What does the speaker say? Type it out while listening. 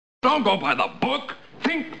Don't go by the book.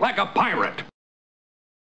 Think like a pirate.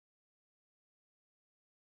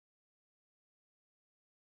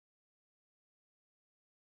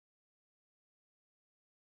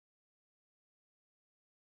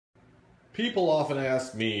 People often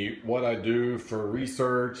ask me what I do for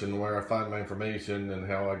research and where I find my information and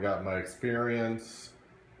how I got my experience.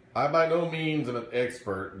 I'm by no means an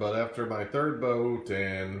expert, but after my third boat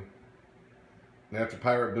and after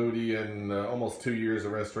Pirate Booty and almost 2 years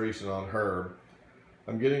of restoration on her,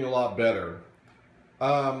 I'm getting a lot better.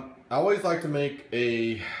 I always like to make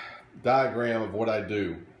a diagram of what I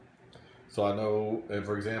do. So I know,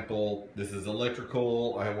 for example, this is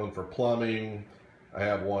electrical, I have one for plumbing, I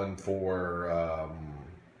have one for,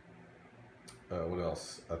 what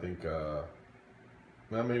else? I think,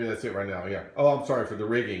 well, maybe that's it right now, yeah. Oh, I'm sorry, for the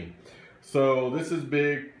rigging. So this is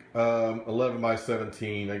big, 11 by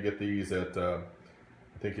 17. I get these at, I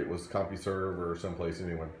think it was CompuServe or someplace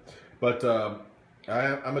anyway. But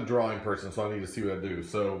I'm a drawing person, so I need to see what I do.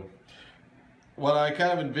 So what I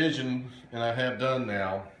kind of envision, and I have done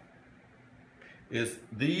now, is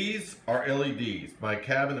these are LEDs, my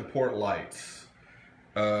cabin and port lights.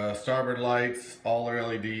 Starboard lights, all are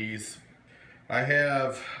LEDs. I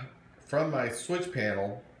have from my switch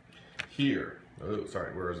panel here, oh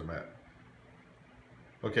sorry, where is it at?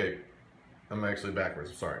 Okay, I'm actually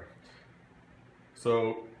backwards, sorry.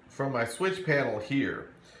 So from my switch panel here,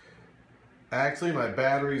 actually my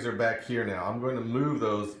batteries are back here now. I'm going to move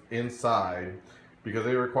those inside because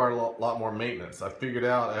they require a lot more maintenance. I figured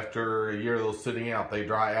out after a year of those sitting out, they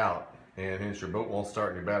dry out, and hence your boat won't start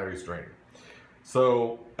and your battery's drained.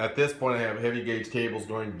 So at this point I have heavy gauge cables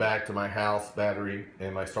going back to my house battery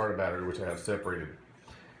and my starter battery, which I have separated.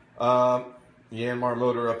 Yanmar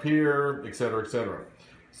motor up here, etc., etc.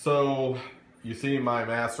 So you see my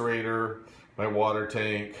macerator, my water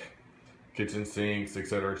tank, kitchen sinks,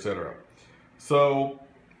 etc., etc. So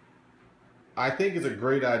I think it's a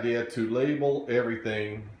great idea to label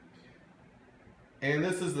everything. And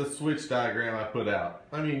this is the switch diagram I put out.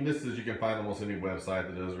 I mean, this is, you can find almost any website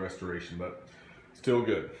that does restoration, but still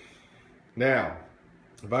good. Now,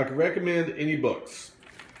 if I could recommend any books,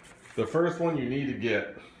 the first one you need to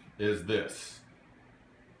get is this.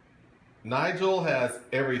 Nigel has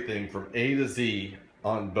everything from A to Z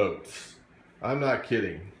on boats. I'm not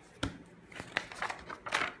kidding.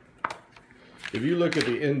 If you look at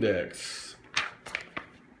the index,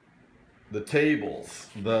 the tables,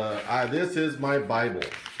 this is my Bible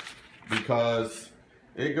because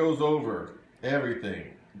it goes over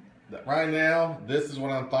everything. Right now, this is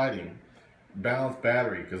what I'm fighting. Balanced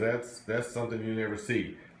battery, because that's something you never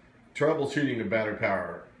see. Troubleshooting the battery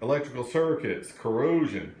power, electrical circuits,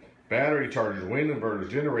 corrosion, battery chargers, wind inverters,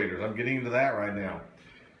 generators. I'm getting into that right now.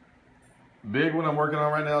 Big one I'm working on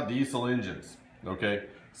right now, diesel engines. Okay,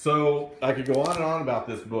 so I could go on and on about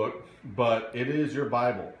this book, but it is your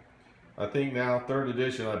Bible. I think now, third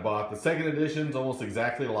edition I bought. The second edition's almost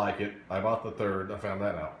exactly like it. I bought the third, I found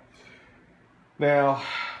that out. Now,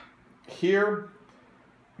 here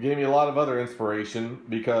gave me a lot of other inspiration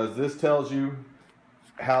because this tells you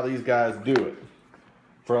how these guys do it.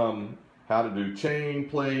 From how to do chain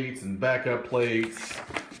plates and backup plates,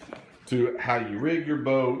 to how you rig your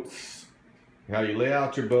boats, how you lay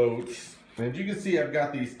out your boats. And as you can see, I've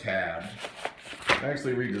got these tabs. I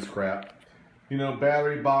actually read this crap. You know,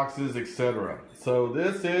 battery boxes, etc. So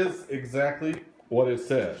this is exactly what it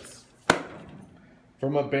says.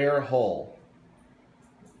 From a bare hull.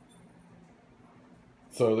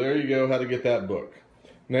 So there you go, how to get that book.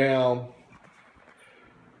 Now,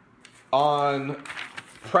 on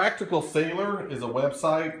Practical Sailor is a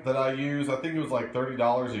website that I use. I think it was like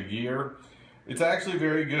 $30 a year. It's actually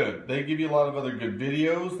very good. They give you a lot of other good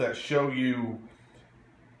videos that show you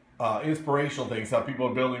inspirational things, how people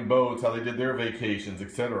are building boats, how they did their vacations,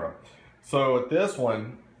 etc. So at this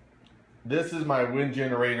one, this is my wind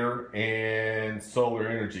generator and solar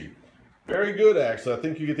energy. Very good, actually. I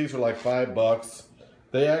think you get these for like $5.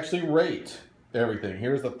 They actually rate everything.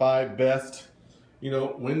 Here's the 5 best,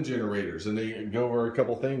 wind generators, and they go over a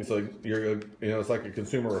couple things. Like it's like a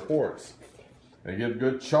Consumer Reports. They give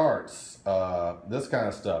good charts, this kind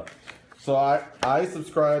of stuff. So I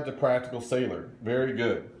subscribe to Practical Sailor. Very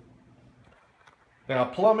good. Now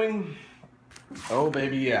plumbing, oh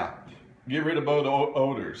baby, yeah. Get rid of boat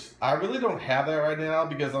odors. I really don't have that right now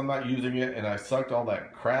because I'm not using it, and I sucked all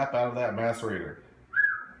that crap out of that macerator.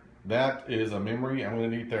 That is a memory I'm going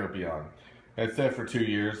to need therapy on. It's set for 2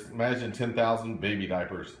 years. Imagine 10,000 baby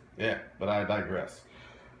diapers. Yeah, but I digress.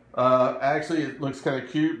 Actually, it looks kind of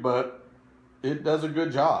cute, but it does a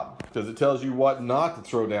good job because it tells you what not to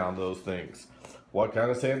throw down those things. What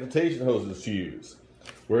kind of sanitation hoses to use.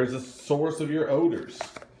 Where's the source of your odors?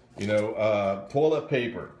 You know, toilet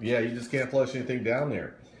paper. Yeah, you just can't flush anything down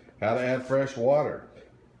there. How to add fresh water.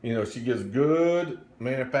 You know, she gives good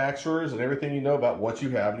manufacturers and everything you know about what you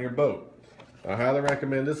have in your boat. I highly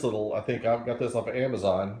recommend this little, I think I've got this off of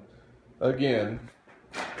Amazon, again,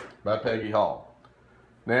 by Peggy Hall.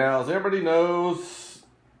 Now, as everybody knows,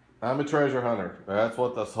 I'm a treasure hunter. That's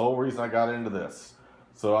what the whole reason I got into this.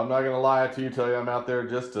 So I'm not going to lie to you, tell you I'm out there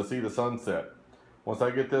just to see the sunset. Once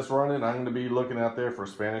I get this running, I'm going to be looking out there for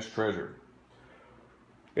Spanish treasure.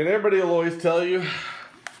 And everybody will always tell you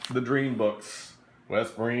the dream books,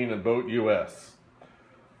 West Marine and Boat US.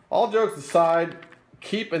 All jokes aside,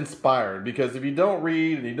 keep inspired, because if you don't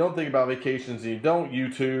read and you don't think about vacations and you don't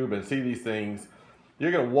YouTube and see these things,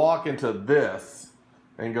 you're going to walk into this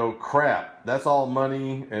and go, crap, that's all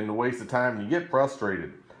money and a waste of time, and you get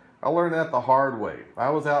frustrated. I learned that the hard way.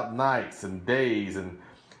 I was out nights and days and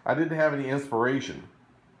I didn't have any inspiration.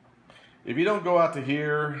 If you don't go out to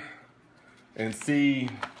here and see,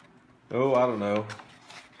 oh, I don't know,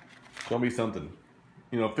 show me something.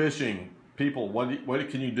 You know, fishing, people, what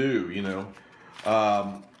can you do, you know?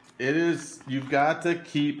 You've got to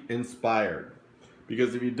keep inspired.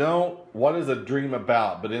 Because if you don't, what is a dream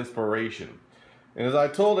about but inspiration? And as I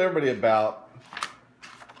told everybody about,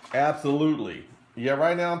 absolutely. Yeah,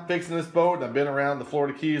 right now I'm fixing this boat and I've been around the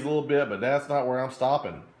Florida Keys a little bit, but that's not where I'm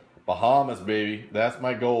stopping. Bahamas, baby, that's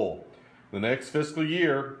my goal. The next fiscal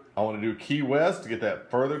year, I want to do Key West to get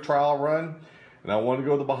that further trial run, and I want to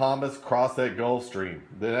go to the Bahamas, cross that Gulf Stream.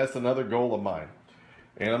 That's another goal of mine.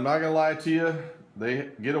 And I'm not going to lie to you, they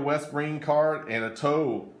get a West Marine card and a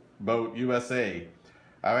tow boat USA.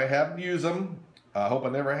 I haven't used them. I hope I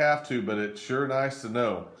never have to, but it's sure nice to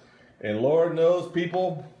know. And Lord knows,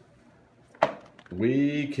 people,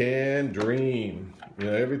 we can dream. You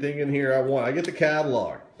know, everything in here I want. I get the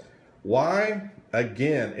catalog. Why?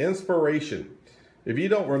 Again, inspiration. If you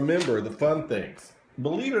don't remember the fun things,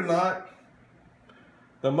 believe it or not,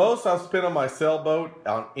 the most I've spent on my sailboat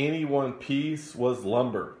on any one piece was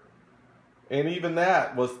lumber. And even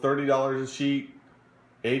that was $30 a sheet,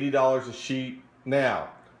 $80 a sheet. Now,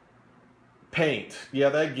 paint. Yeah,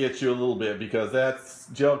 that gets you a little bit because that's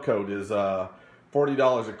gel coat is $40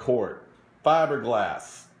 a quart.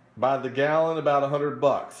 Fiberglass, by the gallon, about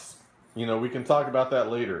 $100. You know, we can talk about that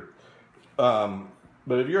later.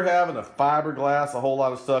 But if you're having a fiberglass, a whole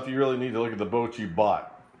lot of stuff, you really need to look at the boat you bought.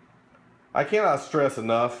 I cannot stress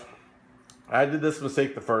enough, I did this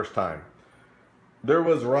mistake the first time. There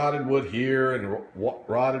was rotted wood here and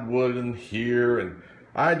rotted wood in here, and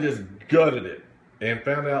I just gutted it and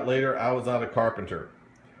found out later I was not a carpenter.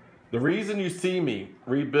 The reason you see me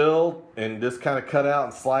rebuild and just kind of cut out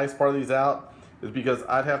and slice part of these out is because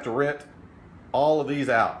I'd have to rent all of these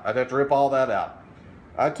out. I'd have to rip all that out.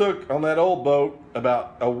 I took on that old boat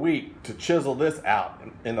about a week to chisel this out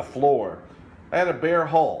in the floor. I had a bare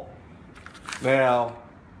hull. Now,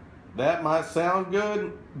 that might sound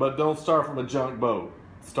good, but don't start from a junk boat.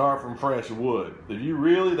 Start from fresh wood. If you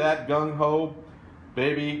really that gung-ho,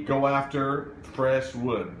 baby, go after fresh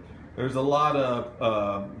wood. There's a lot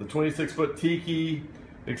of the 26-foot tiki,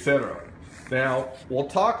 etc. Now, we'll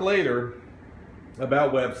talk later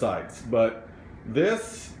about websites, but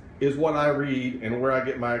this is what I read and where I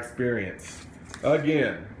get my experience.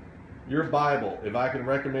 Again, your Bible. If I can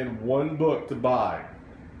recommend one book to buy,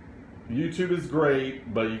 YouTube is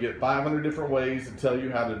great, but you get 500 different ways to tell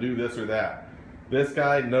you how to do this or that. This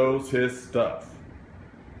guy knows his stuff.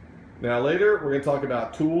 Now later, we're going to talk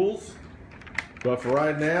about tools, but for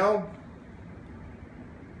right now,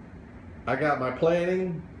 I got my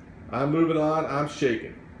planning, I'm moving on, I'm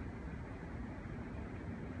shaking.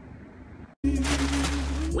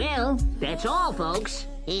 Well, that's all, folks.